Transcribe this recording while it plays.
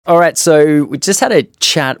All right, so we just had a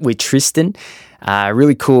chat with Tristan.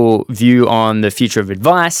 Really cool view on the future of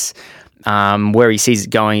advice. Where he sees it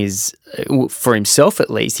going is, for himself at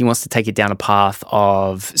least, he wants to take it down a path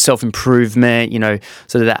of self-improvement,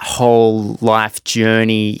 sort of that whole life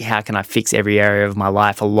journey. How can I fix every area of my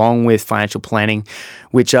life along with financial planning,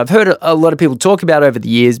 which I've heard a lot of people talk about over the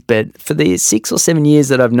years, but for the 6 or 7 years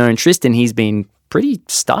that I've known Tristan, he's been pretty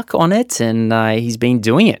stuck on it and he's been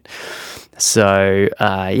doing it. So,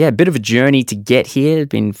 a bit of a journey to get here.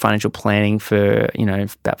 Been financial planning for,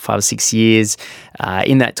 about 5 or 6 years.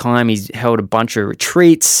 In that time, he's held a bunch of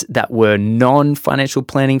retreats that were non-financial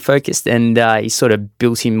planning focused, and he sort of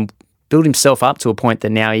built himself up to a point that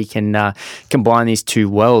now he can combine these two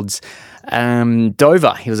worlds.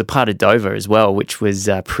 Dover, he was a part of Dover as well, which was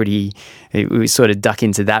we sort of duck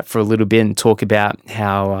into that for a little bit and talk about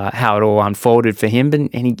how it all unfolded for him,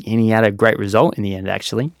 and he had a great result in the end,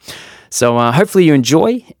 actually. So hopefully you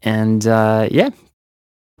enjoy, and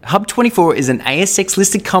Hub24 is an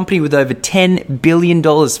ASX-listed company with over $10 billion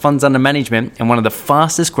funds under management and one of the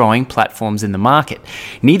fastest growing platforms in the market.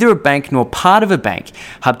 Neither a bank nor part of a bank,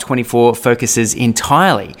 Hub24 focuses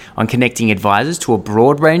entirely on connecting advisors to a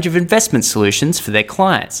broad range of investment solutions for their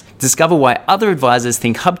clients. Discover why other advisors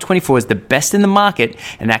think Hub24 is the best in the market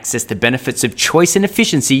and access the benefits of choice and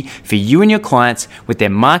efficiency for you and your clients with their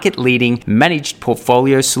market-leading managed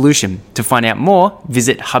portfolio solution. To find out more,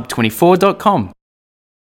 visit hub24.com.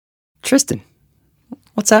 Tristan,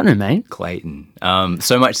 what's happening, mate? Clayton.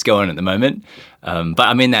 So much going on at the moment, but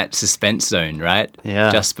I'm in that suspense zone, right?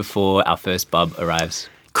 Yeah. Just before our first bub arrives.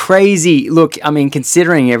 Crazy. Look, I mean,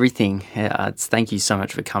 considering everything, thank you so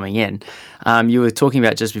much for coming in. You were talking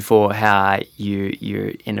about just before how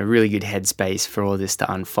you're in a really good headspace for all this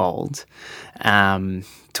to unfold.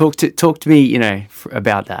 Talk to me,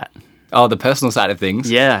 about that. Oh, the personal side of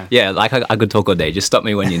things? Yeah. Yeah, like I could talk all day. Just stop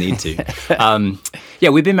me when you need to.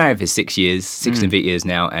 We've been married for 6 years, six and a bit years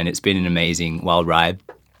now, and it's been an amazing, wild ride.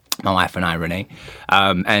 My wife and I, Renee.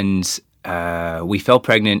 We fell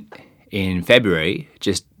pregnant in February,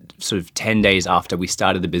 just sort of 10 days after we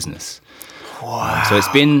started the business. Wow. So it's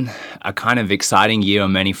been a kind of exciting year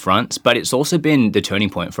on many fronts, but it's also been the turning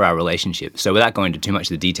point for our relationship. So without going into too much of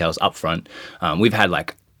the details up front, we've had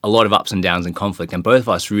a lot of ups and downs and conflict, and both of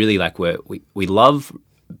us really we love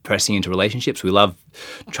pressing into relationships. We love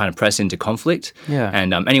trying to press into conflict. Yeah.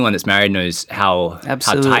 And anyone that's married knows how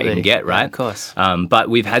tight you can get, right? Yeah, of course. But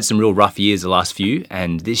we've had some real rough years the last few,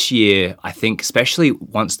 and this year, I think, especially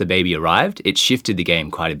once the baby arrived, it shifted the game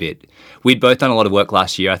quite a bit. We'd both done a lot of work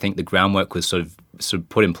last year. I think the groundwork was sort of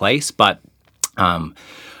put in place, but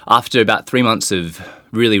after about 3 months of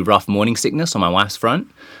really rough morning sickness on my wife's front,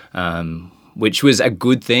 which was a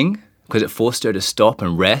good thing because it forced her to stop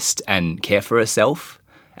and rest and care for herself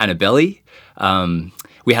and a belly.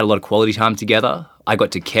 We had a lot of quality time together. I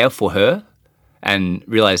got to care for her and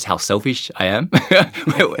realized how selfish I am.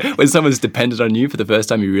 When someone's dependent on you for the first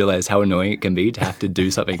time, you realize how annoying it can be to have to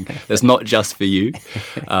do something that's not just for you.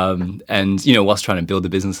 Whilst trying to build the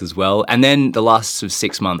business as well. And then the last sort of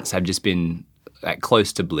 6 months have just been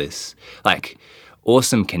close to bliss.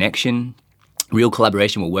 Awesome connection, real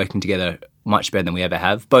collaboration. We're working together much better than we ever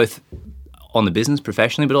have, both on the business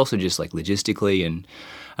professionally, but also just logistically, and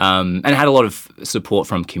had a lot of support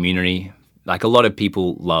from community. A lot of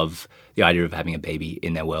people love the idea of having a baby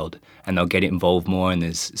in their world, and they'll get involved more, and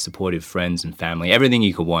there's supportive friends and family, everything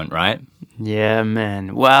you could want, right? Yeah,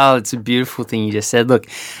 man. Wow, it's a beautiful thing you just said. Look,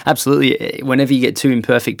 absolutely, whenever you get two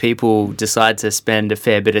imperfect people decide to spend a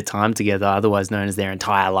fair bit of time together, otherwise known as their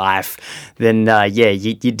entire life, then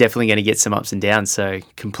you're definitely going to get some ups and downs. So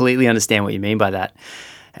completely understand what you mean by that.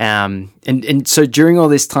 And so during all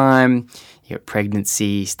this time, your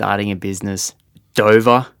pregnancy, starting a business,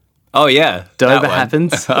 Dover. Oh, yeah. Dover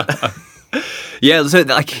happens. Yeah, so you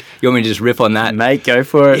want me to just riff on that? Mate, go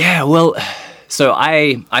for it. Yeah, well, so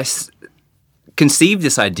I conceived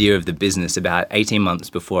this idea of the business about 18 months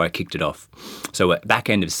before I kicked it off. So back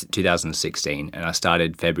end of 2016, and I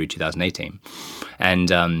started February 2018.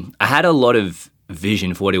 And I had a lot of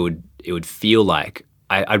vision for what it would feel like.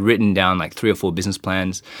 I'd written down 3 or 4 business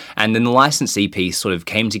plans, and then the licensee piece sort of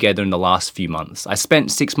came together in the last few months. I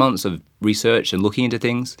spent 6 months of research and looking into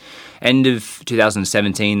things. End of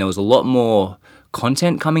 2017, there was a lot more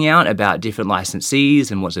content coming out about different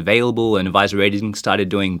licensees and what's available, and Advisor Rating started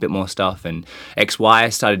doing a bit more stuff, and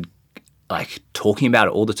XY started talking about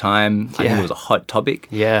it all the time. I think it was a hot topic.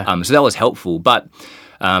 Yeah. So that was helpful, but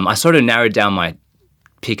I sort of narrowed down my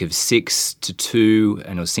pick of 6 to 2,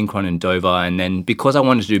 and it was Synchron and Dover. And then because I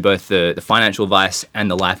wanted to do both the financial advice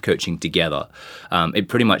and the life coaching together, it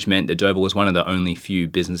pretty much meant that Dover was one of the only few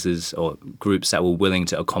businesses or groups that were willing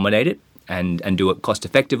to accommodate it and do it cost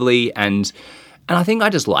effectively. And I think I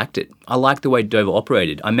just liked it. I liked the way Dover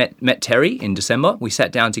operated. I met Terry in December. We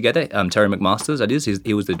sat down together. Terry McMasters, that is.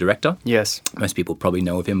 He was the director. Yes. Most people probably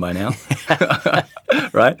know of him by now.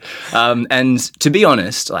 Right? And to be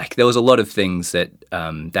honest, like there was a lot of things that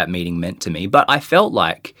that meeting meant to me. But I felt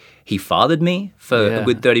like he fathered me for a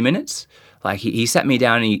good 30 minutes. Like he sat me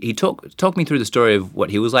down and he talked me through the story of what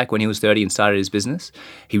he was like when he was 30 and started his business.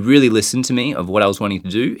 He really listened to me of what I was wanting to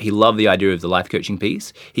do. He loved the idea of the life coaching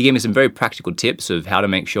piece. He gave me some very practical tips of how to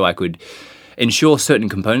make sure I could ensure certain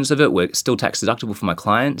components of it were still tax deductible for my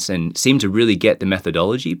clients, and seemed to really get the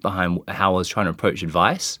methodology behind how I was trying to approach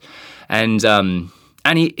advice. And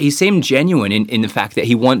he seemed genuine in the fact that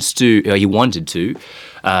he wanted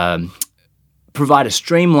to provide a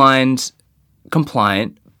streamlined,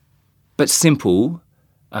 compliant, but simple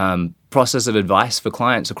process of advice for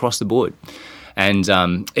clients across the board. And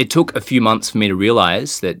it took a few months for me to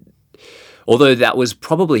realize that although that was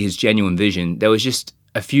probably his genuine vision, there was just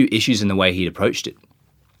a few issues in the way he'd approached it.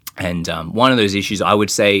 And one of those issues I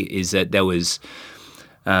would say is that there was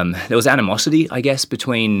animosity, I guess,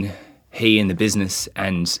 between he and the business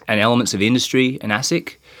and elements of industry and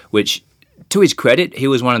ASIC, which, to his credit, he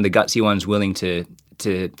was one of the gutsy ones willing to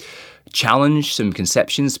challenge some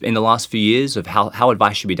conceptions in the last few years of how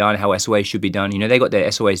advice should be done, how SOAs should be done. You know, they got their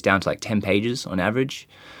SOAs down to like 10 pages on average.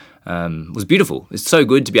 It was beautiful. It's so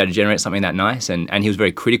good to be able to generate something that nice. And he was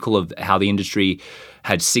very critical of how the industry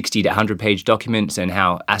had 60 to 100 page documents and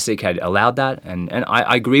how ASIC had allowed that. And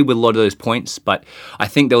I agree with a lot of those points, but I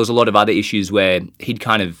think there was a lot of other issues where he'd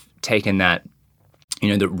kind of taken that,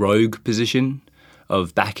 the rogue position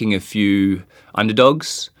of backing a few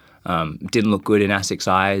underdogs. Didn't look good in ASIC's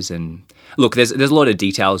eyes. And look, there's a lot of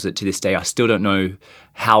details that to this day I still don't know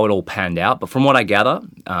how it all panned out. But from what I gather,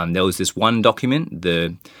 there was this one document,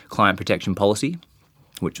 the client protection policy,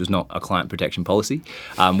 which was not a client protection policy,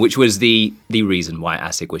 which was the reason why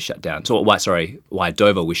ASIC was shut down. Why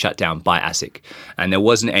Dover was shut down by ASIC. And there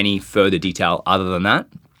wasn't any further detail other than that.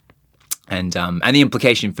 And the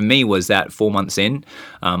implication for me was that 4 months in,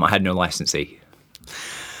 I had no licensee.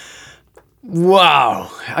 Wow,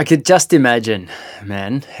 I could just imagine,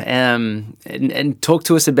 man. And talk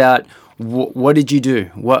to us about what did you do?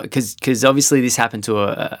 Because obviously this happened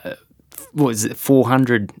to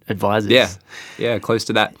 400 advisors? Yeah, close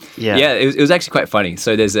to that. Yeah, it was actually quite funny.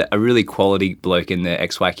 So there's a really quality bloke in the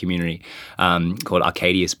XY community called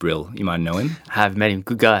Arcadius Brill. You might know him. I have met him.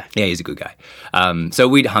 Good guy. Yeah, he's a good guy. So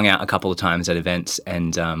we'd hung out a couple of times at events,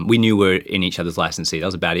 and we knew we were in each other's licensee. That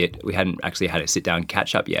was about it. We hadn't actually had a sit down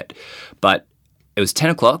catch up yet. But it was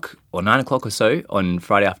 10 o'clock or 9 o'clock or so on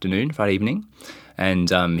Friday evening, and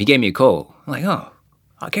he gave me a call. I'm like, oh,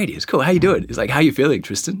 Arcadius, cool. How you doing? He's like, how you feeling,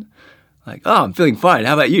 Tristan? Like, oh, I'm feeling fine.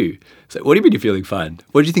 How about you? So, what do you mean you're feeling fine?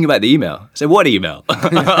 What did you think about the email? I said, what email?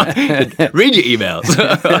 Read your emails.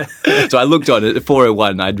 So I looked on it at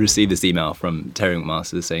 4:01. I'd received this email from Terry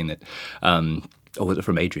McMasters saying that, or was it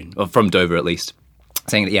from Adrian? Or from Dover at least,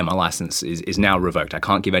 saying that, my license is now revoked. I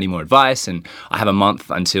can't give any more advice, and I have a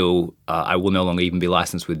month until I will no longer even be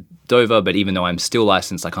licensed with Dover, but even though I'm still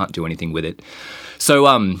licensed, I can't do anything with it. So,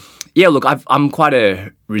 look, I'm quite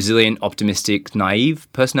a resilient, optimistic, naive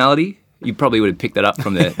personality. You probably would have picked that up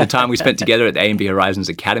from the time we spent together at the A&B Horizons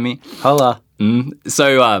Academy. Holla.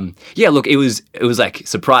 So, look, it was like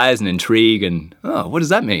surprise and intrigue and, oh, what does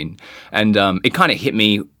that mean? And it kind of hit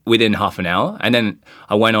me within half an hour. And then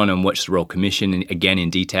I went on and watched the Royal Commission again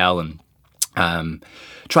in detail and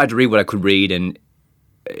tried to read what I could read. And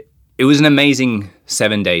it was an amazing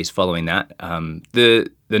 7 days following that.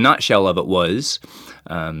 The nutshell of it was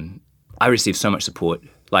I received so much support.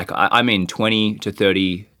 Like, I mean 20 to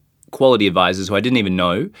 30 quality advisors who I didn't even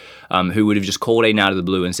know, who would have just called in out of the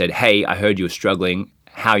blue and said, hey, I heard you were struggling.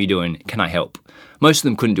 How are you doing? Can I help? Most of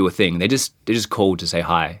them couldn't do a thing. They just called to say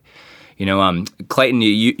hi. Clayton,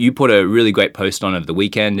 you put a really great post on over the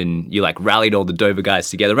weekend, and you like rallied all the Dover guys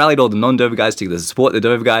together, rallied all the non-Dover guys together to support the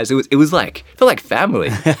Dover guys. It felt like family.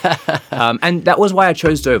 And that was why I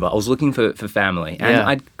chose Dover. I was looking for family, and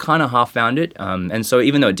I'd kind of half found it. And so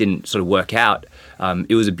even though it didn't sort of work out,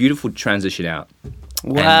 it was a beautiful transition out.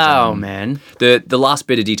 Wow, and, man. The last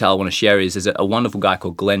bit of detail I want to share is a wonderful guy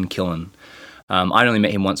called Glenn Killen. I'd only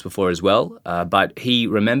met him once before as well, but he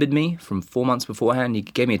remembered me from 4 months beforehand. He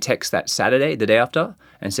gave me a text that Saturday, the day after,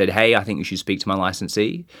 and said, hey, I think you should speak to my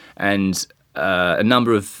licensee. And a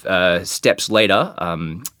number of steps later,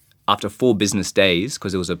 after 4 business days,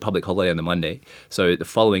 because it was a public holiday on the Monday, so the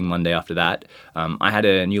following Monday after that, I had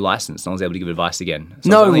a new license and I was able to give advice again.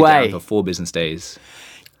 So I was only down for 4 business days.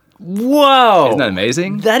 Whoa. Isn't that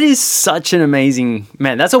amazing? That is such an amazing...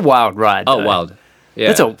 Man, that's a wild ride. Oh, though. wild. Yeah.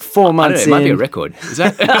 That's a 4 months it might be a record. Is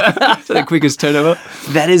that, is that the quickest turnover?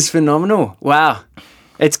 That is phenomenal. Wow.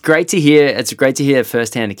 It's great to hear. It's great to hear a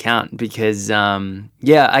first-hand account because,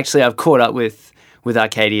 actually I've caught up with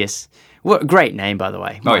Arcadius. What a great name, by the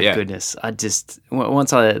way. My goodness.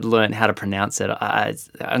 Once I learned how to pronounce it,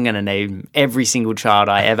 I'm going to name every single child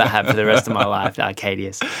I ever have for the rest of my life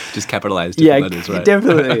Arcadius. Just capitalized letters, right?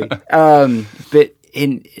 Definitely.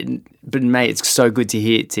 But mate, it's so good to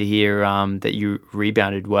hear that you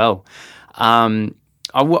rebounded well.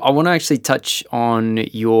 I want to actually touch on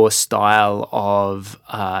your style of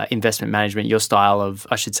investment management, your style of,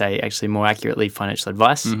 I should say, actually more accurately, financial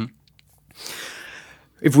advice. Mm-hmm.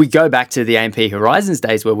 If we go back to the AMP Horizons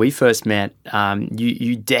days where we first met,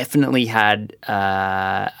 you definitely had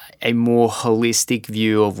a more holistic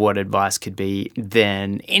view of what advice could be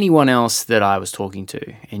than anyone else that I was talking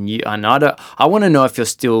to. I want to know if you're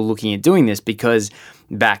still looking at doing this, because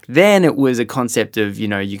back then it was a concept of,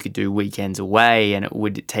 you could do weekends away and it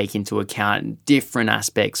would take into account different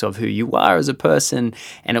aspects of who you are as a person.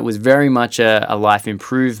 And it was very much a life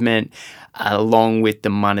improvement along with the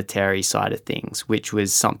monetary side of things, which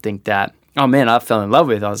was something that, I fell in love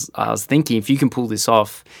with. I was thinking, if you can pull this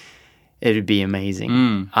off, it would be amazing.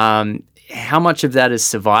 How much of that has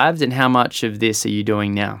survived and how much of this are you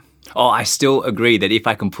doing now? Oh, I still agree that if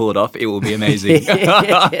I can pull it off, it will be amazing.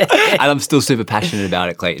 And I'm still super passionate about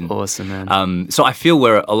it, Clayton. Awesome, man. So I feel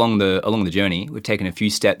we're along the journey. We've taken a few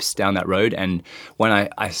steps down that road. And when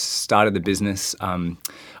I started the business,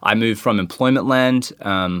 I moved from employment land.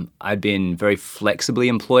 I'd been very flexibly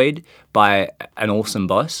employed by an awesome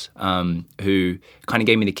boss who kind of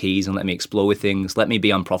gave me the keys and let me explore with things, let me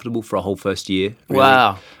be unprofitable for a whole first year. Really.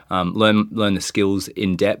 Wow. Learn the skills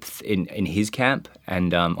in depth in his camp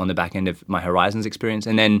and on the back end of my Horizons experience.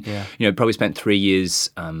 And then, probably spent 3 years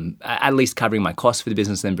at least covering my costs for the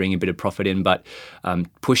business, then bringing a bit of profit in, but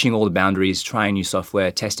pushing all the boundaries, trying new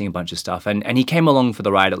software, testing a bunch of stuff. And he came along for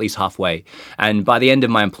the ride at least halfway. And by the end of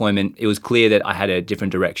my employment, it was clear that I had a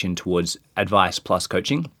different direction towards advice plus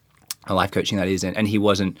coaching. Life coaching, that is, and he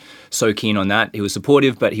wasn't so keen on that. He was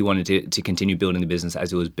supportive, but he wanted to continue building the business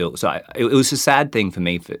as it was built. So it was a sad thing for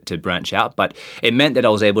me to branch out, but it meant that I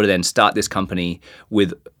was able to then start this company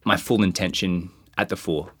with my full intention at the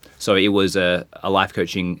fore. So it was a life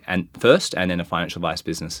coaching first, and then a financial advice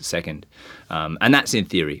business second. And that's in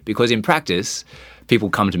theory, because in practice, people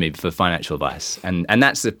come to me for financial advice. And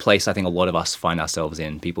that's the place I think a lot of us find ourselves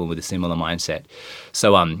in, people with a similar mindset.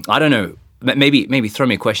 So I don't know. Maybe throw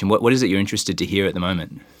me a question. What is it you're interested to hear at the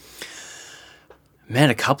moment? Man,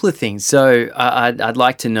 a couple of things. So I'd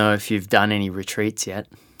like to know if you've done any retreats yet.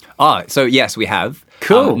 Oh, so yes, we have.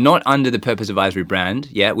 Cool. Not under the Purpose Advisory brand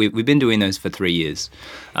yet. We've been doing those for 3 years,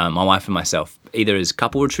 my wife and myself, either as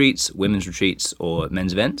couple retreats, women's retreats, or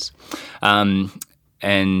men's events. And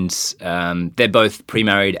they're both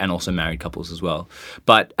pre-married and also married couples as well.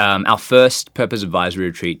 But our first Purpose Advisory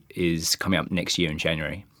retreat is coming up next year in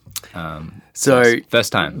January. So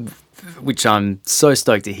first time, which I'm so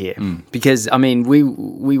stoked to hear, because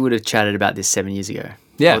we would have chatted about this 7 years ago.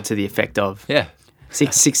 Yeah, or to the effect of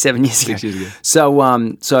 7 years ago. 6 years ago.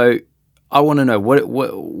 So I want to know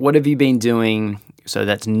what have you been doing? So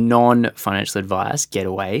that's non-financial advice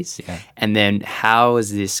getaways, and then how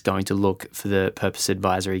is this going to look for the Purpose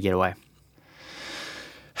Advisory getaway?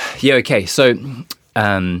 Yeah. Okay. So.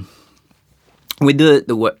 With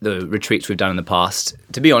the retreats we've done in the past,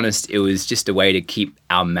 to be honest, it was just a way to keep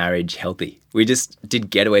our marriage healthy. We just did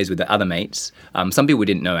getaways with the other mates. Some people we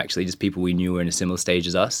didn't know, actually, just people we knew were in a similar stage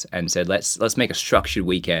as us, and said, let's make a structured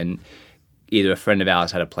weekend. Either a friend of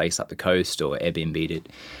ours had a place up the coast or Airbnb'd it.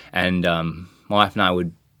 And my wife and I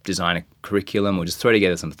would design a curriculum or just throw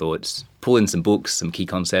together some thoughts, pull in some books, some key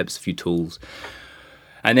concepts, a few tools,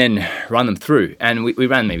 and then run them through. And we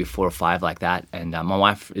ran maybe 4 or 5 like that. And my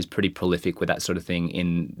wife is pretty prolific with that sort of thing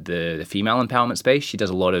in the female empowerment space. She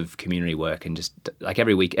does a lot of community work, and just like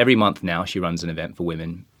every month now, she runs an event for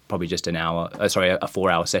women, probably just a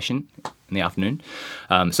 4-hour session in the afternoon.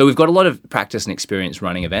 So we've got a lot of practice and experience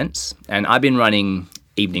running events. And I've been running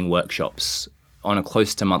evening workshops on a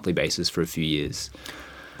close to monthly basis for a few years.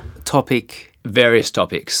 Various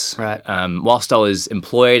topics. Right. Whilst I was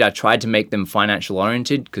employed, I tried to make them financial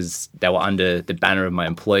oriented because they were under the banner of my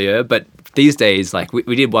employer. But these days, like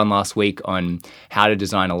we did one last week on how to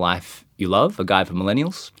design a life you love, a guide for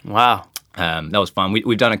millennials. Wow. That was fun.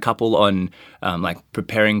 We've done a couple on like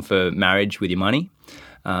preparing for marriage with your money.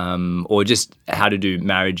 or just how to do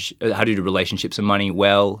relationships and money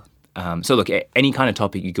well. So look, any kind of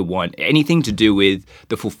topic you could want, anything to do with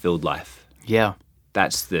the fulfilled life. Yeah.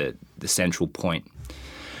 That's the central point.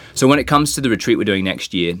 So when it comes to the retreat we're doing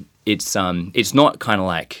next year, it's not kind of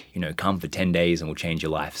like, come for 10 days and we'll change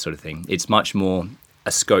your life sort of thing. It's much more a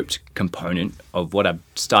scoped component of what I've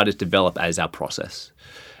started to develop as our process,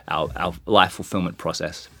 our life fulfillment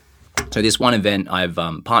process. So this one event, I've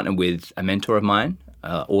partnered with a mentor of mine,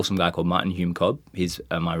 an awesome guy called Martin Hume Cobb. He's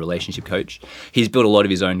my relationship coach. He's built a lot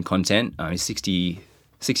of his own content. He's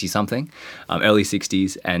 60-something, early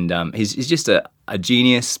 60s, and he's just a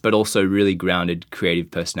genius, but also really grounded, creative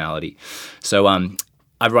personality. So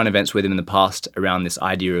I've run events with him in the past around this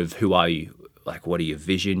idea of who are you? Like, what are your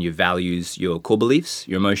vision, your values, your core beliefs,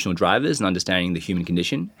 your emotional drivers, and understanding the human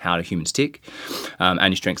condition, how do humans tick, and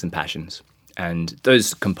your strengths and passions. And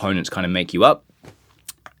those components kind of make you up.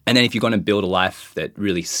 And then if you're going to build a life that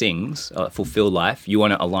really sings, a fulfilled life, you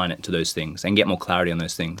want to align it to those things and get more clarity on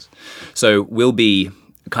those things. So we'll be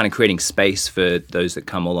kind of creating space for those that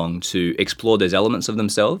come along to explore those elements of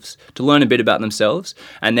themselves, to learn a bit about themselves,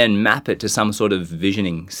 and then map it to some sort of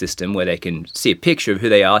visioning system where they can see a picture of who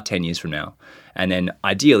they are 10 years from now, and then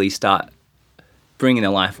ideally start bringing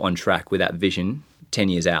their life on track with that vision 10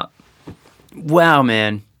 years out. Wow,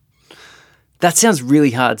 man. That sounds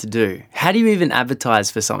really hard to do. How do you even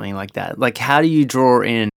advertise for something like that? Like, how do you draw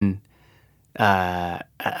in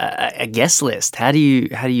a guest list? How do you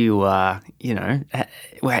do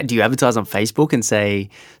you advertise on Facebook and say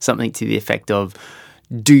something to the effect of,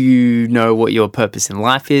 do you know what your purpose in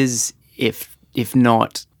life is? If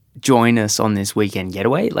not, join us on this weekend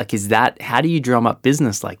getaway. Like, how do you drum up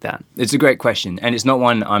business like that? It's a great question, and it's not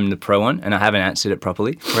one I'm the pro on, and I haven't answered it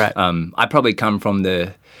properly. Right. I probably come from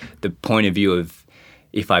the point of view of,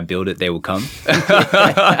 if I build it, they will come.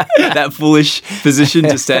 That foolish position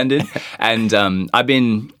to stand in. And I've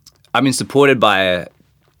been supported by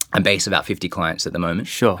a base of about 50 clients at the moment.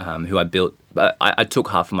 Sure. Who I built. I took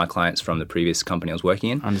half of my clients from the previous company I was working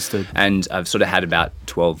in. Understood. And I've sort of had about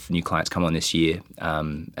 12 new clients come on this year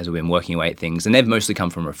as we've been working away at things. And they've mostly come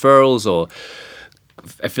from referrals or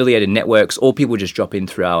affiliated networks, or people just drop in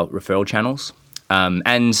through our referral channels.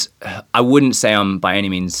 And I wouldn't say I'm by any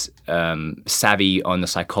means savvy on the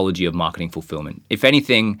psychology of marketing fulfillment. If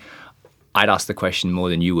anything, I'd ask the question more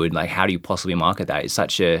than you would, like, how do you possibly market that? It's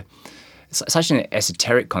such an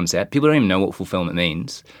esoteric concept. People don't even know what fulfillment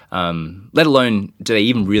means, let alone do they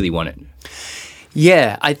even really want it.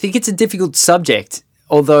 Yeah, I think it's a difficult subject,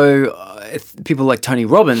 although people like Tony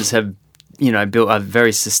Robbins have built a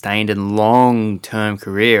very sustained and long-term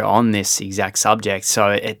career on this exact subject.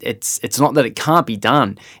 So it's not that it can't be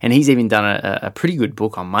done. And he's even done a pretty good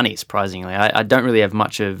book on money, surprisingly. I don't really have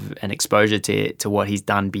much of an exposure to what he's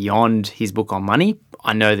done beyond his book on money.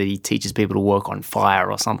 I know that he teaches people to work on fire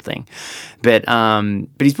or something. But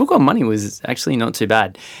his book on money was actually not too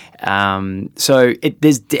bad. So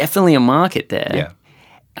there's definitely a market there.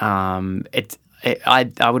 Yeah.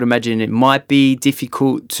 I would imagine it might be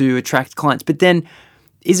difficult to attract clients, but then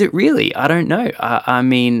is it really? I don't know. I'm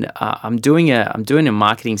doing a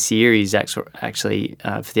marketing series actually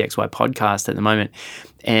for the XY podcast at the moment,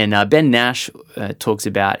 and Ben Nash talks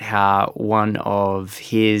about how one of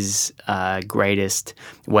his greatest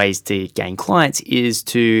ways to gain clients is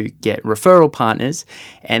to get referral partners,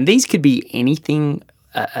 and these could be anything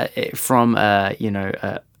from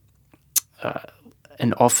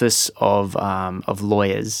an office of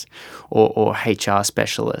lawyers or HR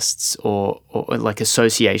specialists or like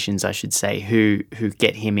associations, I should say, who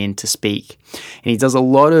get him in to speak. And he does a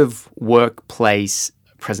lot of workplace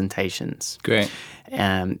presentations. Great.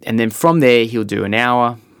 And then from there, he'll do an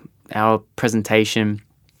hour presentation.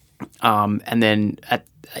 And then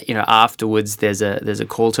afterwards, there's a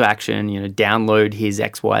call to action, download his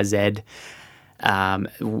XYZ.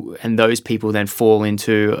 And those people then fall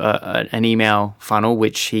into an email funnel,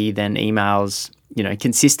 which he then emails,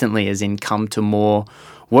 consistently, as in come to more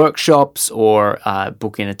workshops or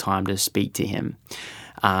book in a time to speak to him.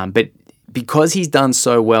 But because he's done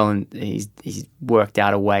so well and he's worked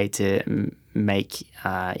out a way to make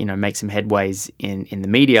some headways in the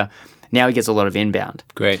media, now he gets a lot of inbound.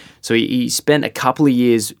 Great. So he spent a couple of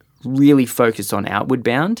years really focused on outward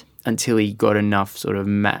bound until he got enough sort of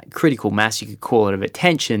critical mass, you could call it, of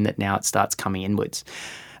attention that now it starts coming inwards.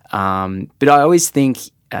 But I always think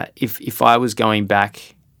if I was going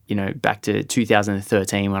back to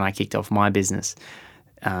 2013 when I kicked off my business,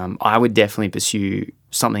 I would definitely pursue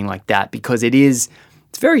something like that, because it's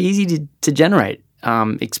very easy to generate.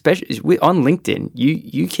 Especially on LinkedIn,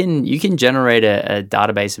 you can generate a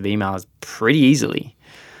database of emails pretty easily.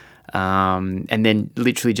 and then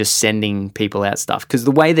literally just sending people out stuff. Because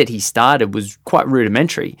the way that he started was quite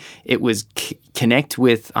rudimentary. It was connect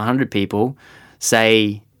with 100 people,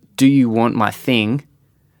 say, do you want my thing?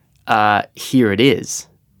 Here it is.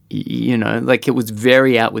 You know, like it was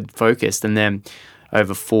very outward focused. And then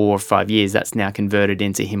over 4 or 5 years, that's now converted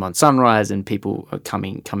into him on Sunrise, and people are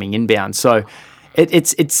coming inbound. So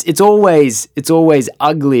it's always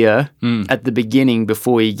uglier at the beginning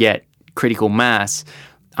before you get critical mass,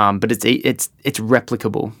 but it's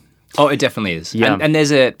replicable. Oh, it definitely is. Yeah. And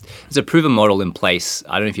there's a proven model in place.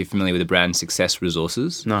 I don't know if you're familiar with the brand Success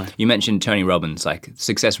Resources. No. You mentioned Tony Robbins. Like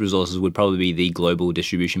Success Resources would probably be the global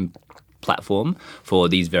distribution platform for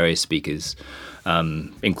these various speakers,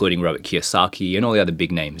 including Robert Kiyosaki and all the other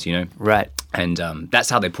big names, you know? Right. And that's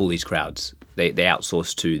how they pull these crowds. They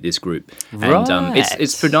outsource to this group. Right. And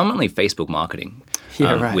it's predominantly Facebook marketing.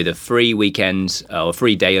 Yeah, right. With a free weekend or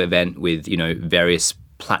free day event with, you know, various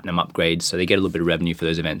platinum upgrades, so they get a little bit of revenue for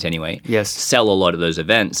those events anyway. Yes. Sell a lot of those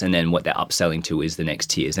events, and then what they're upselling to is the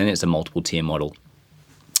next tiers, and it's a multiple tier model.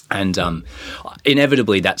 And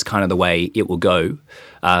inevitably, that's kind of the way it will go.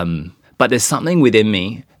 But there's something within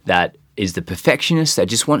me that is the perfectionist that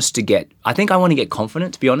just wants to I want to get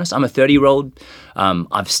confident, to be honest. I'm a 30-year-old.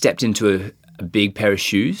 I've stepped into a big pair of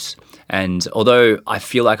shoes, and although I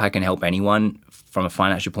feel like I can help anyone from a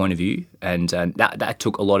financial point of view, and that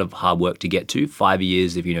took a lot of hard work to get to, 5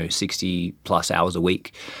 years of 60 plus hours a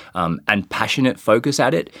week, and passionate focus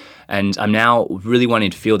at it. And I'm now really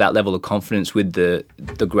wanting to feel that level of confidence with the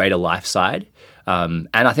greater life side. And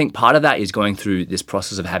I think part of that is going through this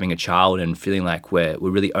process of having a child and feeling like we're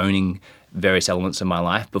really owning various elements of my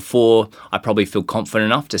life before I probably feel confident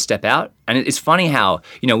enough to step out. And it's funny how,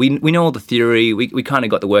 we know all the theory, we kind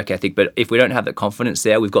of got the work ethic, but if we don't have that confidence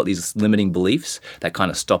there, we've got these limiting beliefs that kind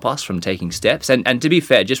of stop us from taking steps. And to be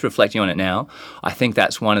fair, just reflecting on it now, I think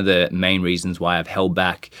that's one of the main reasons why I've held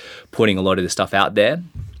back putting a lot of this stuff out there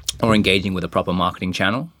or engaging with a proper marketing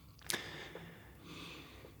channel.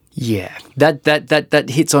 Yeah, that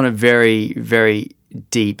hits on a very, very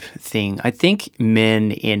deep thing. I think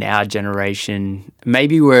men in our generation,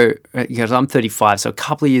 maybe because I'm 35, so a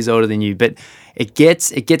couple of years older than you, but it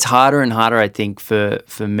gets harder and harder, I think, for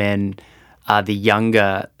men the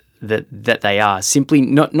younger that they are. Simply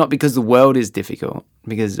not because the world is difficult,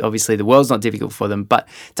 because obviously the world's not difficult for them, but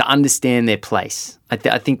to understand their place. I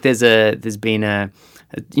think there's been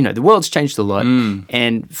the world's changed a lot,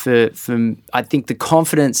 and for I think the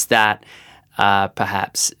confidence that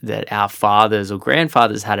perhaps that our fathers or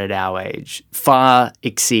grandfathers had at our age far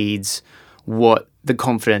exceeds what the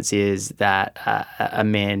confidence is that a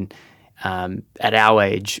man at our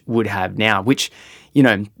age would have now. Which,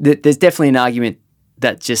 there's definitely an argument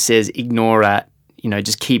that just says ignore it.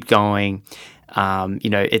 Just keep going. I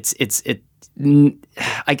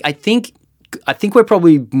think we're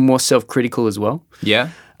probably more self-critical as well. Yeah.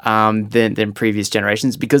 Than previous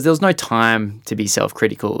generations, because there was no time to be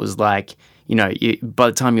self-critical. It was like, by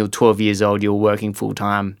the time you were 12 years old, you were working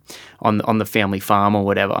full-time on the family farm or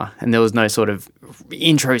whatever, and there was no sort of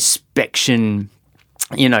introspection,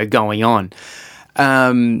 going on.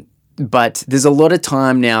 But there's a lot of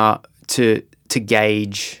time now to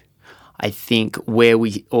gauge, I think, where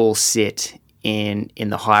we all sit in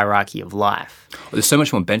the hierarchy of life. Well, there's so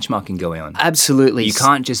much more benchmarking going on. Absolutely. You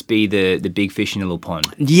can't just be the big fish in a little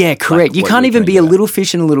pond. Yeah, correct. You can't even be a little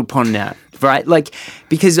fish in a little pond now, right? Like,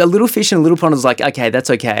 because a little fish in a little pond is like, okay,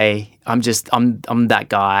 that's okay. I'm that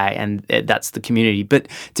guy, and that's the community. But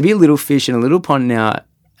to be a little fish in a little pond now,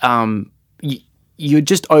 you're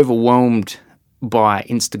just overwhelmed by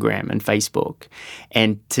Instagram and Facebook,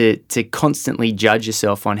 and to constantly judge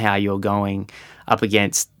yourself on how you're going up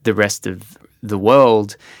against the rest of the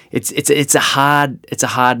world, it's a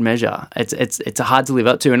hard measure. It's hard to live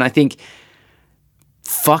up to, and I think,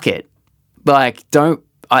 fuck it, like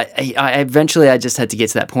I eventually just had to get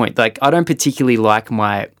to that point. Like, I don't particularly like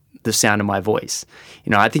the sound of my voice.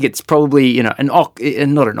 I think it's probably not an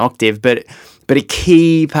octave, but a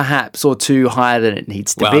key perhaps or two higher than it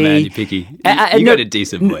needs to be. Wow, man, you're picky. You got a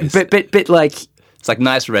decent voice. But like, it's like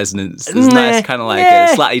nice resonance. There's nice kind of like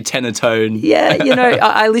a slightly tenor tone. Yeah,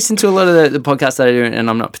 I listen to a lot of the podcasts that I do, and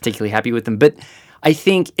I'm not particularly happy with them. But I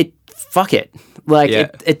think fuck it. Like,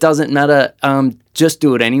 it doesn't matter. Just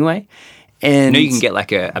do it anyway. And you can get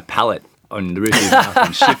like a palette on the roof of your mouth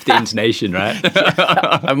and shift the intonation, right?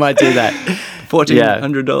 I might do that.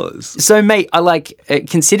 $1,400. So, mate, I like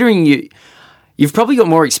considering you've probably got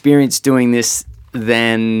more experience doing this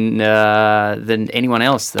than anyone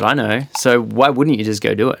else that I know. So why wouldn't you just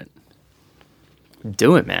go do it?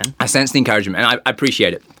 Do it, man. I sense the encouragement, and I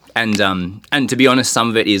appreciate it. And to be honest, some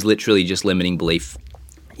of it is literally just limiting belief.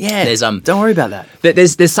 Yeah. There's Don't worry about that.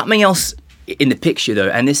 There's something else in the picture though,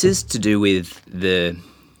 and this is to do with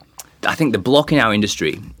I think the block in our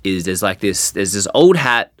industry is there's this old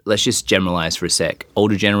hat, let's just generalize for a sec,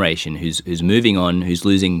 older generation who's moving on, who's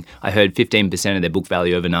losing, I heard 15% of their book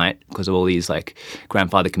value overnight because of all these like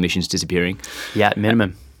grandfather commissions disappearing. Yeah, at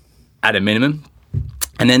minimum. At a minimum.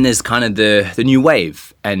 And then there's kind of the new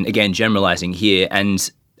wave, and again, generalizing here,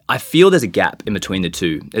 and I feel there's a gap in between the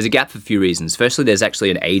two. There's a gap for a few reasons. Firstly, there's actually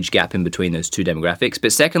an age gap in between those two demographics.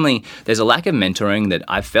 But secondly, there's a lack of mentoring that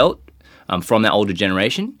I've felt from that older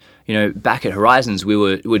generation. You know, back at Horizons, we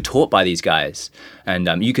were taught by these guys,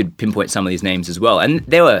 and you could pinpoint some of these names as well. And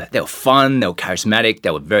they were fun, they were charismatic,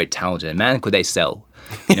 they were very talented, and man, could they sell.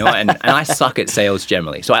 You know, and I suck at sales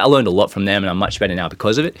generally. So I learned a lot from them, and I'm much better now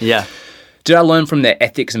because of it. Yeah. Did I learn from their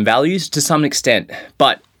ethics and values? To some extent.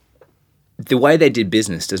 But the way they did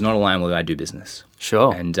business does not align with the way I do business.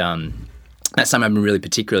 Sure. And that's something I've been really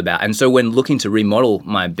particular about. And so when looking to remodel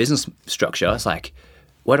my business structure, it's like,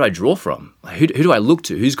 where do I draw from? Like, who do I look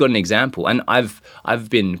to? Who's got an example? And I've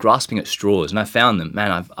been grasping at straws, and I found them.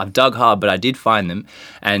 Man, I've dug hard, but I did find them.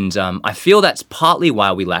 And I feel that's partly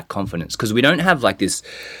why we lack confidence, because we don't have like this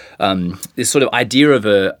sort of idea of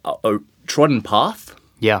a trodden path.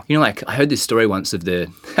 Yeah. You know, like I heard this story once of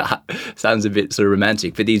sounds a bit sort of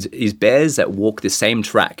romantic, but these bears that walk the same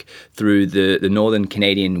track through the northern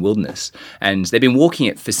Canadian wilderness, and they've been walking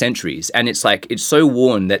it for centuries, and it's so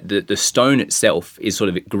worn that the stone itself is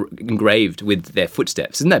sort of engraved with their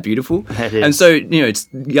footsteps. Isn't that beautiful? It is. And so, you know, it's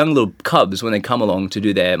young little cubs, when they come along to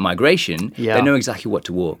do their migration, they know exactly what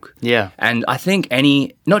to walk. Yeah. And I think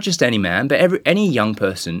not just any man, but any young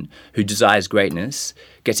person who desires greatness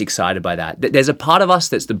gets excited by that. There's a part of us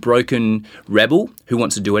that's the broken rebel who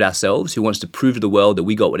wants to do it ourselves, who wants to prove to the world that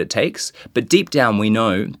we got what it takes. But deep down, we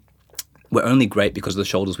know we're only great because of the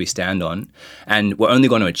shoulders we stand on, and we're only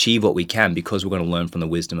going to achieve what we can because we're going to learn from the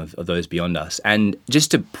wisdom of those beyond us. And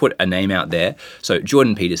just to put a name out there, so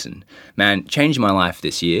Jordan Peterson, man, changed my life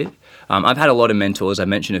this year. I've had a lot of mentors. I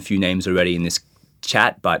mentioned a few names already in this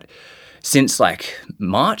chat, but since like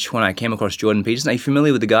March when I came across Jordan Peterson, are you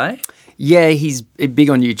familiar with the guy? Yeah, he's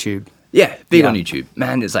big on YouTube. Yeah, big on YouTube.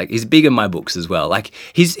 Man, it's like he's big in my books as well. Like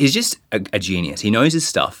he's just a genius. He knows his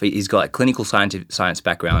stuff. He's got a clinical science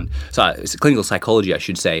background. So it's clinical psychology, I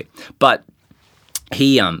should say. But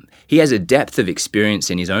he has a depth of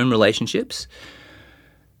experience in his own relationships,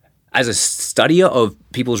 as a studier of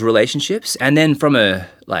people's relationships, and then from a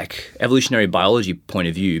like evolutionary biology point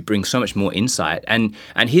of view, brings so much more insight. And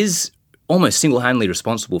his almost single-handedly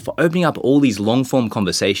responsible for opening up all these long-form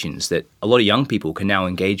conversations that a lot of young people can now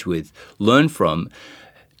engage with, learn from,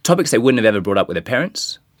 topics they wouldn't have ever brought up with their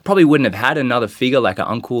parents, probably wouldn't have had another figure like an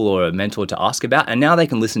uncle or a mentor to ask about, and now they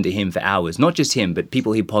can listen to him for hours. Not just him, but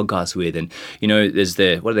people he podcasts with, and you know, there's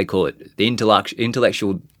what do they call it? The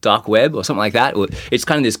intellectual dark web or something like that. It's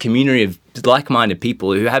kind of this community of like-minded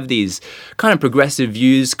people who have these kind of progressive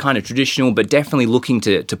views, kind of traditional, but definitely looking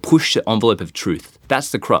to push the envelope of truth.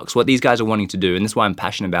 That's the crux, what these guys are wanting to do, and that's why I'm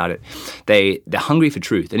passionate about it. They're hungry for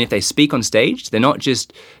truth, and if they speak on stage, they're not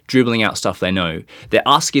just dribbling out stuff they know. They're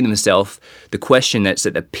asking themselves the question that's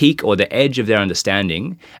at the peak or the edge of their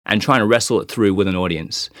understanding and trying to wrestle it through with an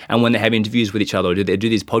audience. And when they have interviews with each other or they do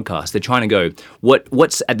these podcasts, they're trying to go,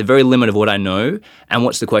 what's at the very limit of what I know, and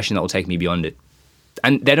what's the question that will take me beyond it?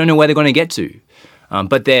 And they don't know where they're going to get to,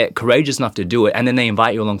 but they're courageous enough to do it, and then they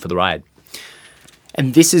invite you along for the ride.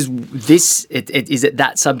 And is it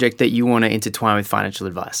that subject that you want to intertwine with financial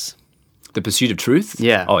advice? The pursuit of truth?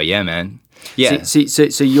 Yeah. Oh, yeah, man. Yeah.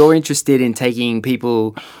 So you're interested in taking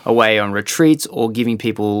people away on retreats or giving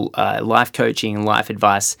people life coaching and life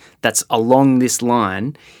advice that's along this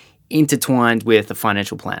line, intertwined with a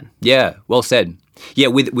financial plan? Yeah, well said. Yeah,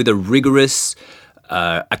 with a rigorous,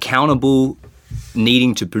 accountable,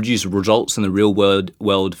 needing to produce results in the real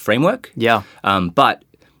world framework. Yeah. But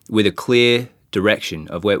with a clear direction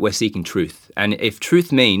of where we're seeking truth. And if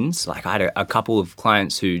truth means, like I had a couple of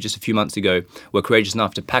clients who just a few months ago were courageous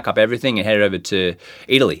enough to pack up everything and head over to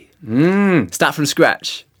Italy. Start from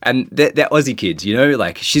scratch. And they're Aussie kids, you know,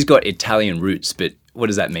 like she's got Italian roots, but what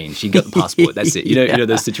does that mean? She got the passport, that's it. You know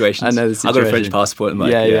those situations? I know the situation. I got a French passport.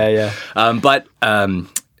 And Yeah.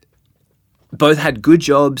 Both had good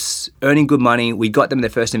jobs, earning good money. We got them their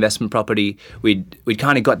first investment property. We'd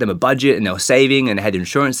kind of got them a budget, and they were saving and had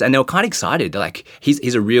insurance, and they were kind of excited. Like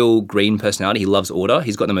he's a real green personality. He loves order.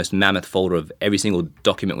 He's got the most mammoth folder of every single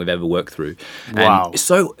document we've ever worked through. Wow. And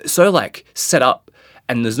so like set up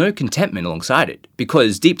and there's no contentment alongside it,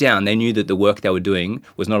 because deep down they knew that the work they were doing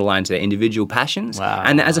was not aligned to their individual passions. Wow.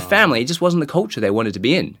 And as a family, it just wasn't the culture they wanted to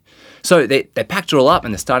be in. So they packed it all up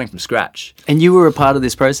and they're starting from scratch. And you were a part of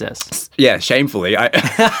this process. Yeah, shamefully.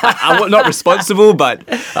 I'm not responsible, but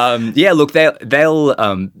look,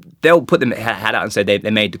 they'll put their hat out and say they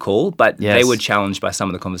made the call, but they were challenged by some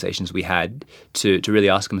of the conversations we had to really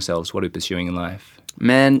ask themselves, what are we pursuing in life?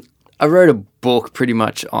 Man, I wrote a book pretty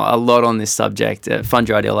much a lot on this subject, Fund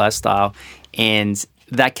Your Ideal Lifestyle, and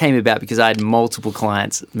that came about because I had multiple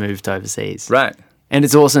clients moved overseas. Right. And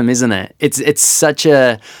it's awesome, isn't it? It's such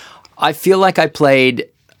a... I feel like I played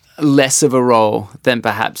less of a role than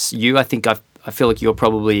perhaps you. I feel like you're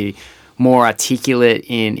probably more articulate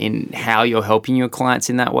in how you're helping your clients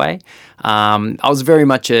in that way. I was very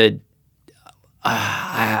much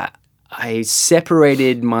I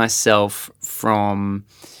separated myself from...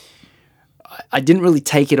 I didn't really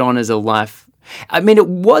take it on as a life... I mean, it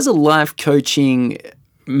was a life coaching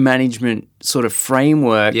management sort of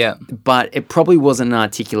framework, but it probably wasn't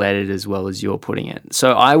articulated as well as you're putting it.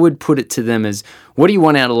 So I would put it to them as, what do you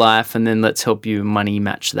want out of life? And then let's help you money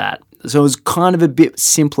match that. So it was kind of a bit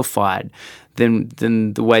simplified than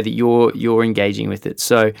the way that you're engaging with it.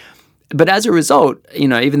 So, but as a result,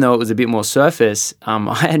 even though it was a bit more surface,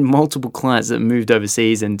 I had multiple clients that moved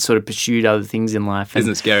overseas and sort of pursued other things in life.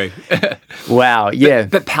 Isn't it scary? Wow, yeah.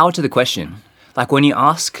 But power to the question. Like when you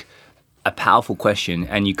ask a powerful question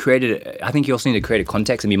and you created, I think you also need to create a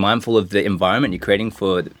context and be mindful of the environment you're creating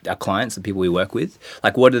for our clients, the people we work with.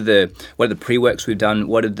 Like what are the pre-works we've done?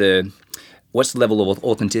 What's the level of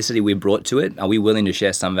authenticity we brought to it? Are we willing to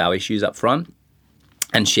share some of our issues up front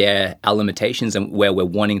and share our limitations and where we're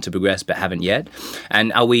wanting to progress but haven't yet?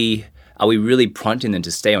 And are we really prompting them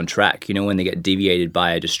to stay on track, when they get deviated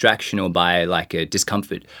by a distraction or by like a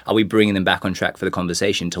discomfort? Are we bringing them back on track for the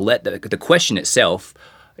conversation to let the question itself,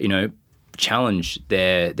 challenge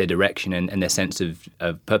their direction and their sense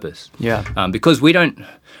of purpose? Yeah. Because we don't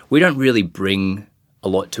really bring a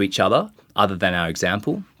lot to each other than our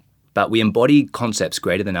example, but we embody concepts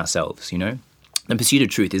greater than ourselves, The pursuit of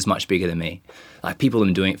truth is much bigger than me. Like people have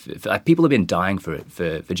been doing it. People have been dying for it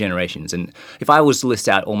for generations. And if I was to list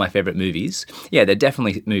out all my favorite movies, there are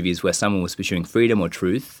definitely movies where someone was pursuing freedom or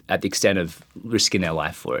truth at the extent of risking their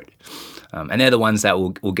life for it. And they're the ones that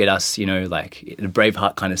will get us, like the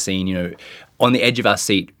Braveheart kind of scene, on the edge of our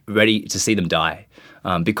seat, ready to see them die,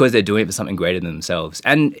 because they're doing it for something greater than themselves.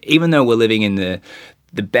 And even though we're living in the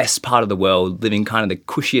best part of the world, living kind of the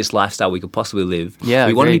cushiest lifestyle we could possibly live,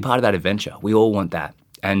 we want to be part of that adventure. We all want that.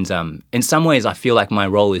 And in some ways, I feel like my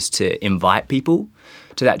role is to invite people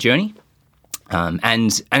to that journey.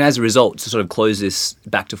 And as a result, to sort of close this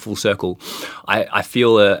back to full circle, I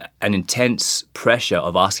feel an intense pressure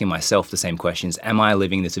of asking myself the same questions. Am I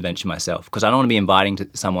living this adventure myself? Because I don't want to be inviting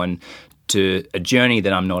someone to a journey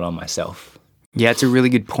that I'm not on myself. Yeah, it's a really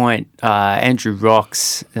good point. Andrew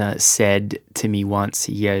Rocks said to me once,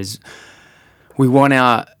 he goes, we want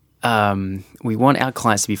our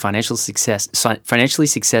clients to be financially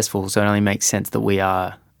successful, so it only makes sense that we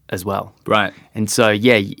are as well. Right. And so,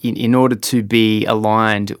 in order to be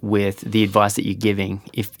aligned with the advice that you're giving,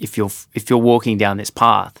 if you're walking down this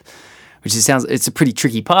path, which it's a pretty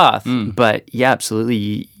tricky path, but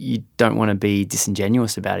absolutely, you don't want to be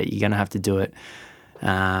disingenuous about it. You're going to have to do it.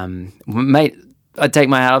 Mate, I take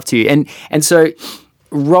my hat off to you. And so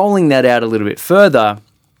rolling that out a little bit further,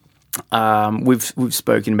 we've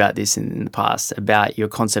spoken about this in the past, about your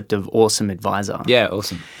concept of awesome advisor. Yeah,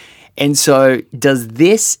 awesome. And so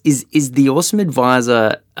is the awesome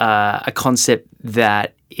advisor a concept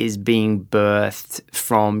that is being birthed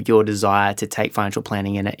from your desire to take financial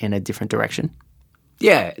planning in a different direction?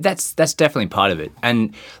 Yeah, that's definitely part of it.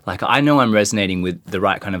 And like I know I'm resonating with the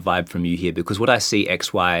right kind of vibe from you here, because what I see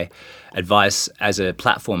XY Advice as a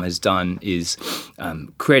platform has done is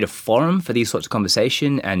create a forum for these sorts of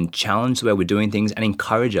conversation and challenge the way we're doing things and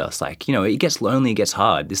encourage us. Like, it gets lonely, it gets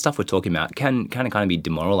hard. This stuff we're talking about can kind of be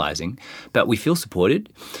demoralizing, but we feel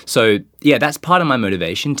supported. So that's part of my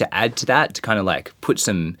motivation, to add to that, to kind of like put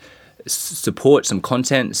some support, some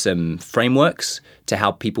content, some frameworks to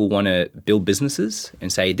how people want to build businesses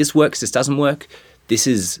and say, this works, this doesn't work. This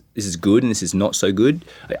is good and this is not so good.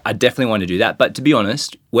 I definitely want to do that. But to be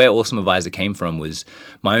honest, where Awesome Advisor came from was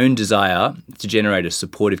my own desire to generate a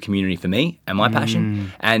supportive community for me and my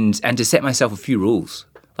passion, and to set myself a few rules,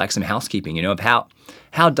 like some housekeeping, of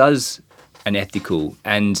how does an ethical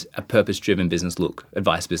and a purpose-driven business look,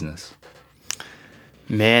 advice business?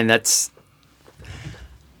 Man,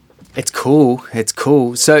 it's cool. It's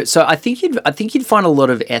cool. So I think you'd find a lot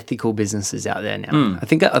of ethical businesses out there now. I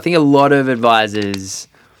think a lot of advisors,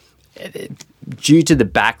 due to the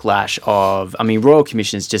backlash of, I mean, Royal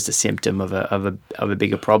Commission is just a symptom of a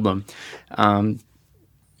bigger problem.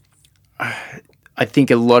 I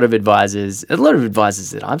think a lot of advisors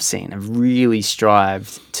that I've seen have really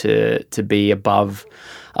strived to be above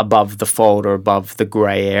the fold or above the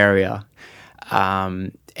grey area,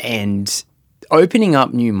 and opening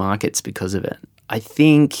up new markets because of it. I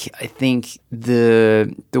think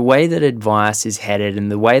the way that advice is headed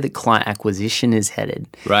and the way that client acquisition is headed,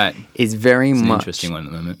 right, is very much an interesting one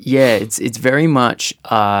at the moment. Yeah, it's very much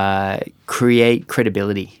create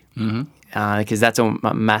credibility. Mm-hmm. Because that's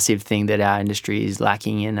a massive thing that our industry is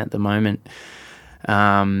lacking in at the moment.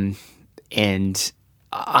 And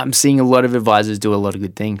I'm seeing a lot of advisors do a lot of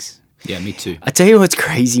good things. Yeah, me too. I tell you what's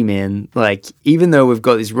crazy, man. Like, even though we've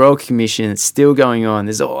got this Royal Commission that's still going on,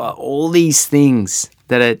 there's all these things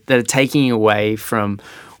that are taking away from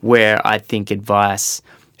where I think advice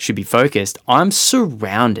should be focused. I'm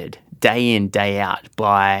surrounded day in, day out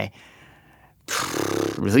by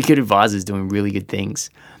really good advisors doing really good things.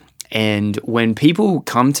 And when people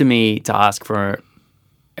come to me to ask for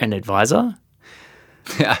an advisor,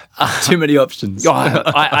 too many options.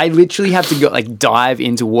 I literally have to go dive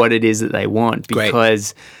into what it is that they want,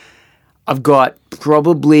 because I've got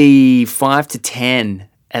probably 5 to 10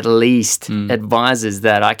 at least advisors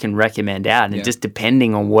that I can recommend out, and just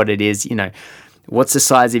depending on what it is, what's the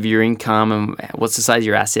size of your income and what's the size of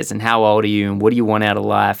your assets and how old are you and what do you want out of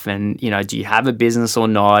life, and do you have a business or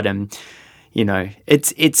not, and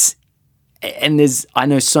and I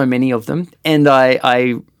know so many of them, and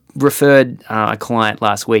I referred a client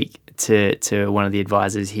last week to one of the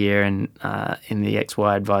advisors here and in the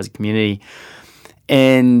XY advisor community,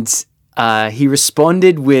 and he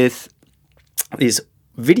responded with this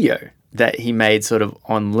video that he made sort of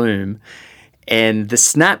on Loom, and the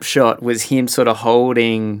snapshot was him sort of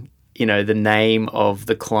holding the name of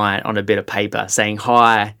the client on a bit of paper, saying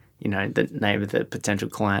hi, the name of the potential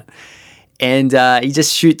client. And he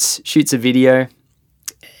just shoots a video,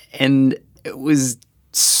 and it was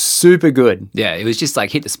super good. Yeah, it was just like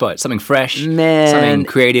hit the spot, something fresh, man, something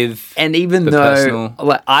creative, and even though personal.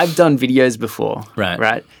 I've done videos before,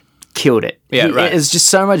 right, killed it. Yeah, right. It was just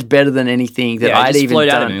so much better than anything that I'd even done.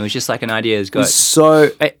 Out of him. It was just like an idea has got. So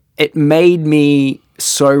it made me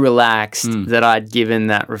so relaxed that I'd given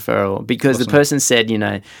that referral, because the person said,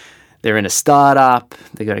 they're in a startup.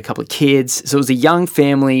 They got a couple of kids, so it was a young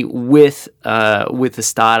family with a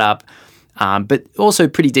startup, but also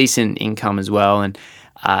pretty decent income as well. And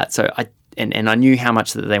so I knew how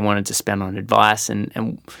much that they wanted to spend on advice,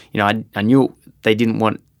 and I knew they didn't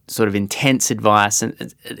want sort of intense advice. And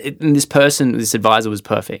this advisor was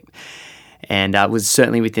perfect, and was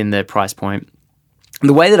certainly within the price point.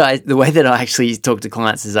 The way that I actually talk to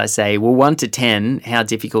clients is I say, well, 1 to 10, how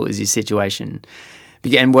difficult is your situation?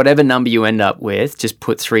 And whatever number you end up with, just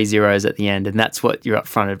put 3 zeros at the end, and that's what your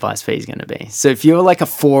upfront advice fee is going to be. So if you're like a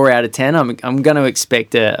 4 out of 10, I'm going to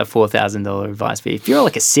expect a $4,000 advice fee. If you're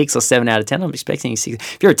like a 6 or 7 out of 10, I'm expecting 6.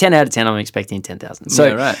 If you're a 10 out of 10, I'm expecting 10,000.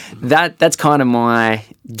 So that's kind of my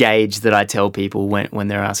gauge that I tell people when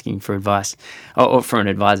they're asking for advice or for an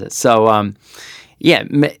advisor. So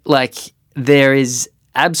there is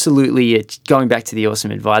absolutely going back to the awesome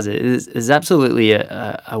advisor. There's absolutely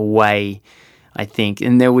a way, I think,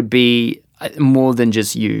 and there would be more than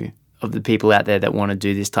just you of the people out there that want to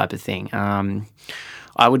do this type of thing.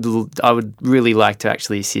 I would really like to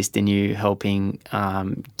actually assist in you helping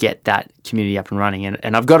get that community up and running.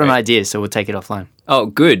 And I've got an idea, so we'll take it offline. Oh,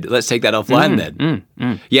 good. Let's take that offline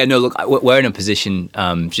then. Yeah, no, look, we're in a position,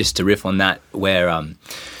 just to riff on that, where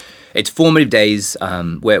it's formative days.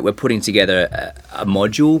 We're putting together a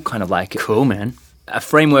module, kind of like... Cool, man. A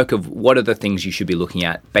framework of what are the things you should be looking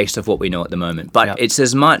at based off what we know at the moment. But it's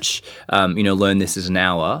as much, learn this in an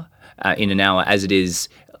hour as it is,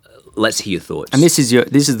 let's hear your thoughts. And this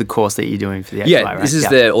is the course that you're doing for the XY, right? This is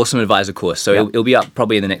the Awesome Advisor course. So it'll be up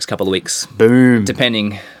probably in the next couple of weeks. Boom.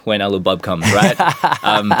 Depending when our little bub comes, right?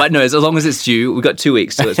 But no, as long as it's due, we've got 2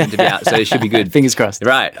 weeks till it's meant to be out, so it should be good. Fingers crossed.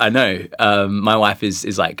 Right, I know. My wife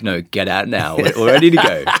is like, no, get out now. We're ready to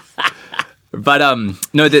go. But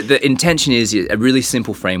no, the intention is a really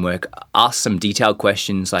simple framework. Ask some detailed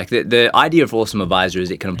questions. Like the idea of Awesome Advisor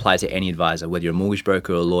is it can apply to any advisor, whether you're a mortgage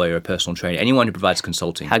broker, or a lawyer, a personal trainer, anyone who provides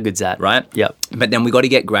consulting. How good's that? Right? Yep. But then we got to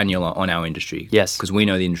get granular on our industry. Yes. Because we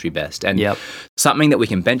know the industry best. And something that we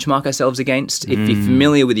can benchmark ourselves against. If you're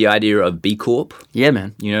familiar with the idea of B Corp. Yeah,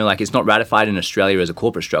 man. It's not ratified in Australia as a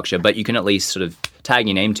corporate structure, but you can at least sort of tag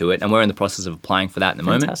your name to it, and we're in the process of applying for that at the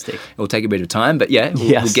moment. Fantastic. It will take a bit of time, but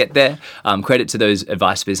we'll get there. Credit to those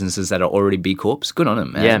advice businesses that are already B Corps. Good on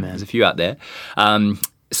them, man. Yeah, man. There's a few out there.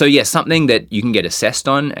 So yeah, something that you can get assessed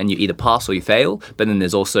on, and you either pass or you fail. But then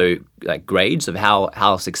there's also like grades of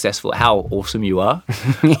how successful, how awesome you are,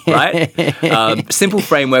 right? Simple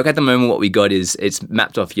framework at the moment. What we got is it's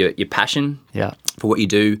mapped off your passion for what you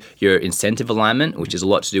do, your incentive alignment, which is a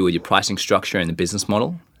lot to do with your pricing structure and the business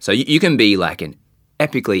model. So you can be like an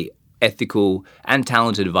epically ethical and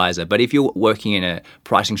talented advisor, but if you're working in a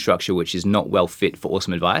pricing structure which is not well fit for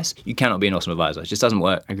awesome advice, you cannot be an awesome advisor. It just doesn't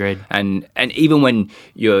work. Agreed. And even when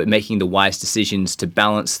you're making the wise decisions to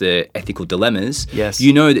balance the ethical dilemmas,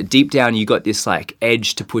 you know that deep down you got this like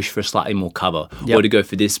edge to push for slightly more cover, or to go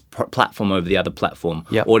for this platform over the other platform,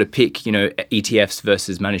 or to pick, you know, ETFs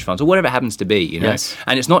versus managed funds, or whatever it happens to be, you know.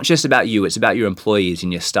 And it's not just about you, it's about your employees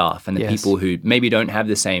and your staff and the people who maybe don't have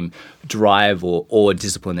the same drive or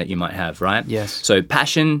discipline that you might have, right? So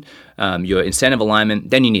passion, your incentive alignment,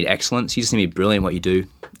 then you need excellence. You just need to be brilliant at what you do.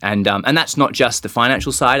 And that's not just the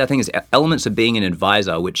financial side. I think it's elements of being an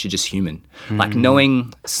advisor, which are just human. Like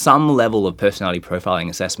knowing some level of personality profiling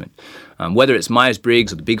assessment. Whether it's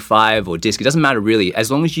Myers-Briggs or the Big Five or DISC, it doesn't matter really. As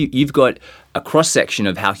long as you've got a cross-section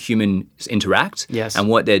of how humans interact and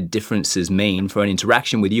what their differences mean for an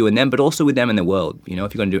interaction with you and them, but also with them in the world. You know,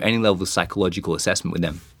 if you're going to do any level of psychological assessment with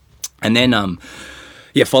them. And then,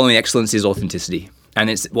 following excellence is authenticity. And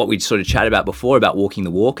it's what we sort of chatted about before, about walking the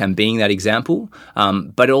walk and being that example.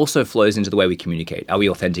 But it also flows into the way we communicate. Are we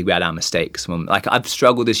authentic about our mistakes? Like I've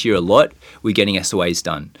struggled this year a lot with getting SOAs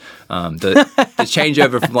done. The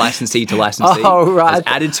changeover from licensee to licensee has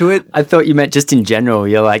added to it. I thought you meant just in general.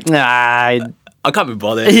 You're like, nah. I can't be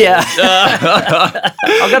bothered. Yeah.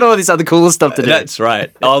 I've got all this other cool stuff to do. That's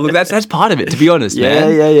right. Oh, look, that's part of it, to be honest,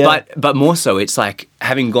 man. Yeah. But more so, it's like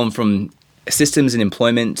having gone from systems in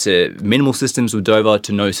employment to minimal systems with Dover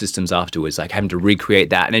to no systems afterwards, like having to recreate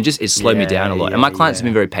that. And it slowed me down a lot. And my clients have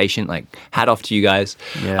been very patient, like hat off to you guys.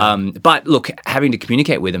 But look, having to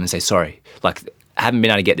communicate with them and say, sorry, like I haven't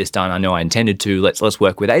been able to get this done. I know I intended to. Let's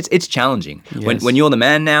work with that. It's challenging. When you're the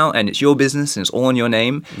man now and it's your business and it's all in your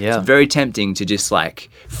name, it's very tempting to just like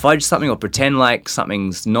fudge something or pretend like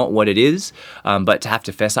something's not what it is. But to have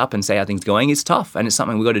to fess up and say how things are going is tough. And it's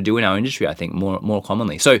something we've got to do in our industry, I think, more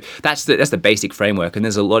commonly. So that's the basic framework. And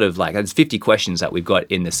there's a lot of there's 50 questions that we've got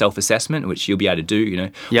in the self-assessment, which you'll be able to do, you know.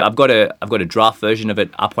 I've got a draft version of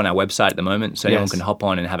it up on our website at the moment, so anyone can hop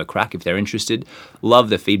on and have a crack if they're interested. Love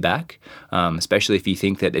the feedback, especially if you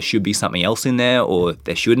think that there should be something else in there or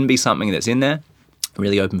there shouldn't be something that's in there.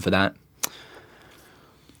 Really open for that.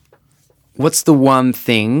 What's the one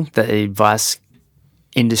thing that the advice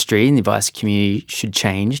industry and the advice community should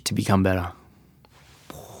change to become better?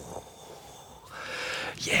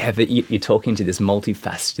 Yeah, but you're talking to this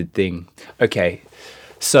multifaceted thing. Okay,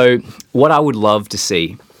 so what I would love to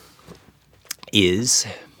see is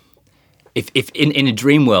if in a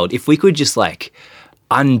dream world, if we could just like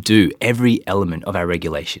undo every element of our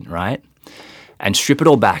regulation, right? And strip it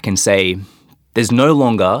all back and say, there's no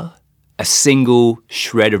longer a single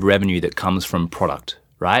shred of revenue that comes from product,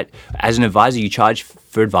 right? As an advisor, you charge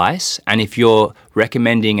for advice. And if you're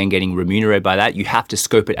recommending and getting remunerated by that, you have to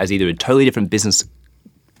scope it as either a totally different business,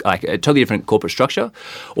 like a totally different corporate structure,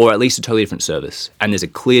 or at least a totally different service. And there's a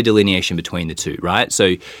clear delineation between the two, right?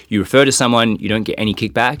 So you refer to someone, you don't get any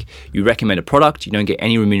kickback. You recommend a product, you don't get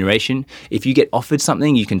any remuneration. If you get offered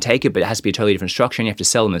something, you can take it, but it has to be a totally different structure and you have to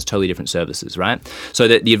sell them as totally different services, right? So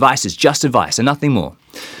that the advice is just advice and nothing more.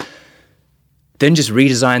 Then just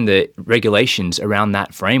redesign the regulations around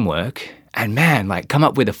that framework and man, like come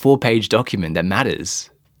up with a 4-page document that matters.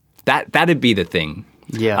 That'd be the thing.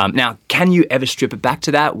 Yeah. Now, can you ever strip it back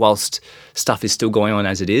to that whilst stuff is still going on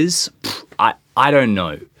as it is? I don't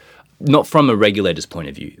know. Not from a regulator's point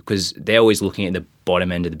of view, because they're always looking at the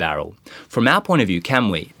bottom end of the barrel. From our point of view, can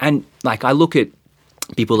we? And like I look at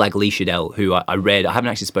people like Lee Shadell, who I read, I haven't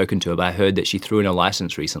actually spoken to her, but I heard that she threw in a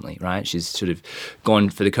license recently, right? She's sort of gone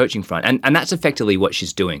for the coaching front. And that's effectively what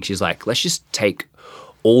she's doing. She's like, let's just take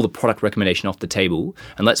all the product recommendation off the table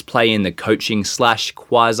and let's play in the coaching /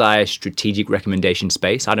 quasi-strategic recommendation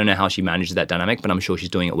space. I don't know how she manages that dynamic, but I'm sure she's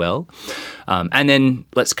doing it well. And then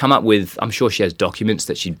let's come up with, I'm sure she has documents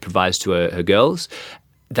that she provides to her girls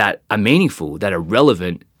that are meaningful, that are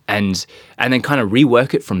relevant, and then kind of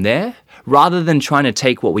rework it from there, rather than trying to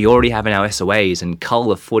take what we already have in our SOAs and cull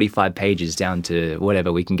the 45 pages down to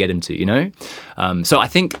whatever we can get them to, you know? So I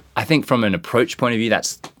think from an approach point of view,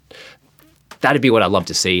 that'd be what I'd love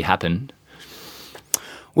to see happen.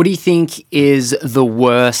 What do you think is the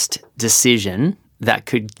worst decision that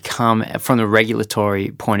could come from the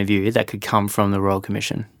regulatory point of view that could come from the Royal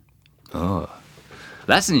Commission? Oh,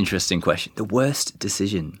 that's an interesting question. The worst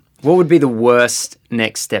decision. What would be the worst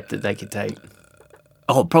next step that they could take?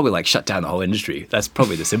 Oh, probably like shut down the whole industry. That's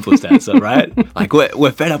probably the simplest answer, right? Like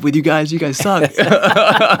we're fed up with you guys. You guys suck.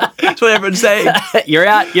 That's what everyone's saying. You're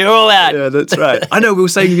out. You're all out. Yeah, that's right. I know we were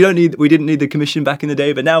saying we didn't need the commission back in the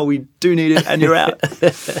day, but now we do need it, and you're out.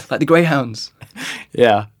 Like the greyhounds.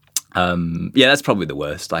 Yeah. Yeah, that's probably the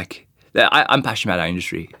worst. Like I'm passionate about our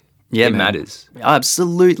industry. Yeah, it man. matters.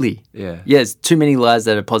 Absolutely. Yeah. Yeah, there's too many lives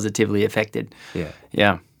that are positively affected. Yeah.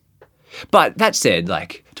 Yeah. But that said,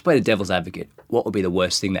 like, to play the devil's advocate, what would be the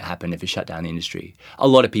worst thing that happened if it shut down the industry? A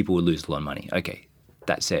lot of people would lose a lot of money. Okay,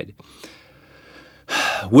 that said,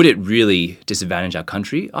 would it really disadvantage our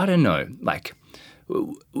country? I don't know. Like,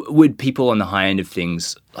 would people on the high end of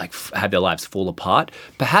things like have their lives fall apart?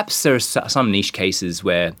 Perhaps there are some niche cases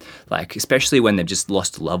where, like, especially when they've just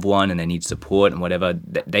lost a loved one and they need support and whatever,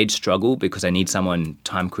 they'd struggle because they need someone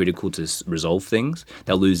time critical to resolve things.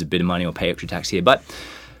 They'll lose a bit of money or pay extra tax here. But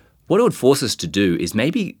what it would force us to do is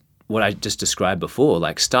maybe what I just described before,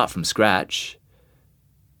 like start from scratch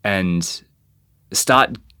and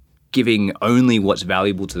start giving only what's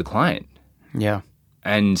valuable to the client. Yeah.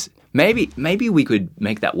 And maybe we could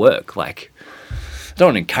make that work. Like, I don't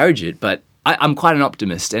want to encourage it, but I'm quite an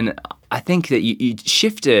optimist. And I think that you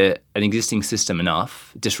shift an existing system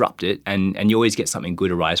enough, disrupt it, and you always get something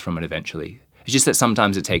good arise from it eventually. It's just that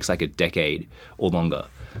sometimes it takes like a decade or longer.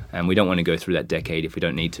 And we don't want to go through that decade if we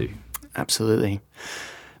don't need to. Absolutely.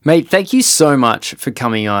 Mate, thank you so much for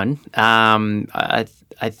coming on.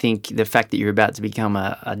 I think the fact that you're about to become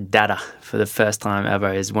a dada for the first time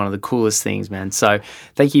ever is one of the coolest things, man. So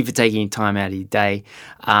thank you for taking time out of your day.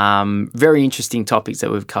 Very interesting topics that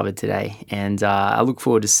we've covered today. And I look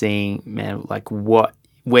forward to seeing, man, like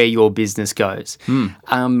where your business goes.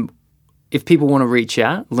 If people want to reach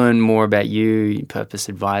out, learn more about you, Purpose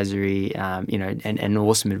Advisory, and an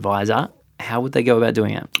awesome advisor, how would they go about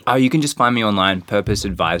doing it? You can just find me online,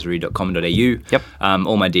 purposeadvisory.com.au. Yep.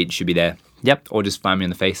 All my deets should be there. Yep. Or just find me on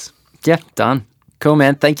the face. Yeah, done. Cool,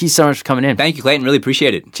 man. Thank you so much for coming in. Thank you, Clayton. Really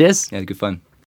appreciate it. Cheers. Yeah, good fun.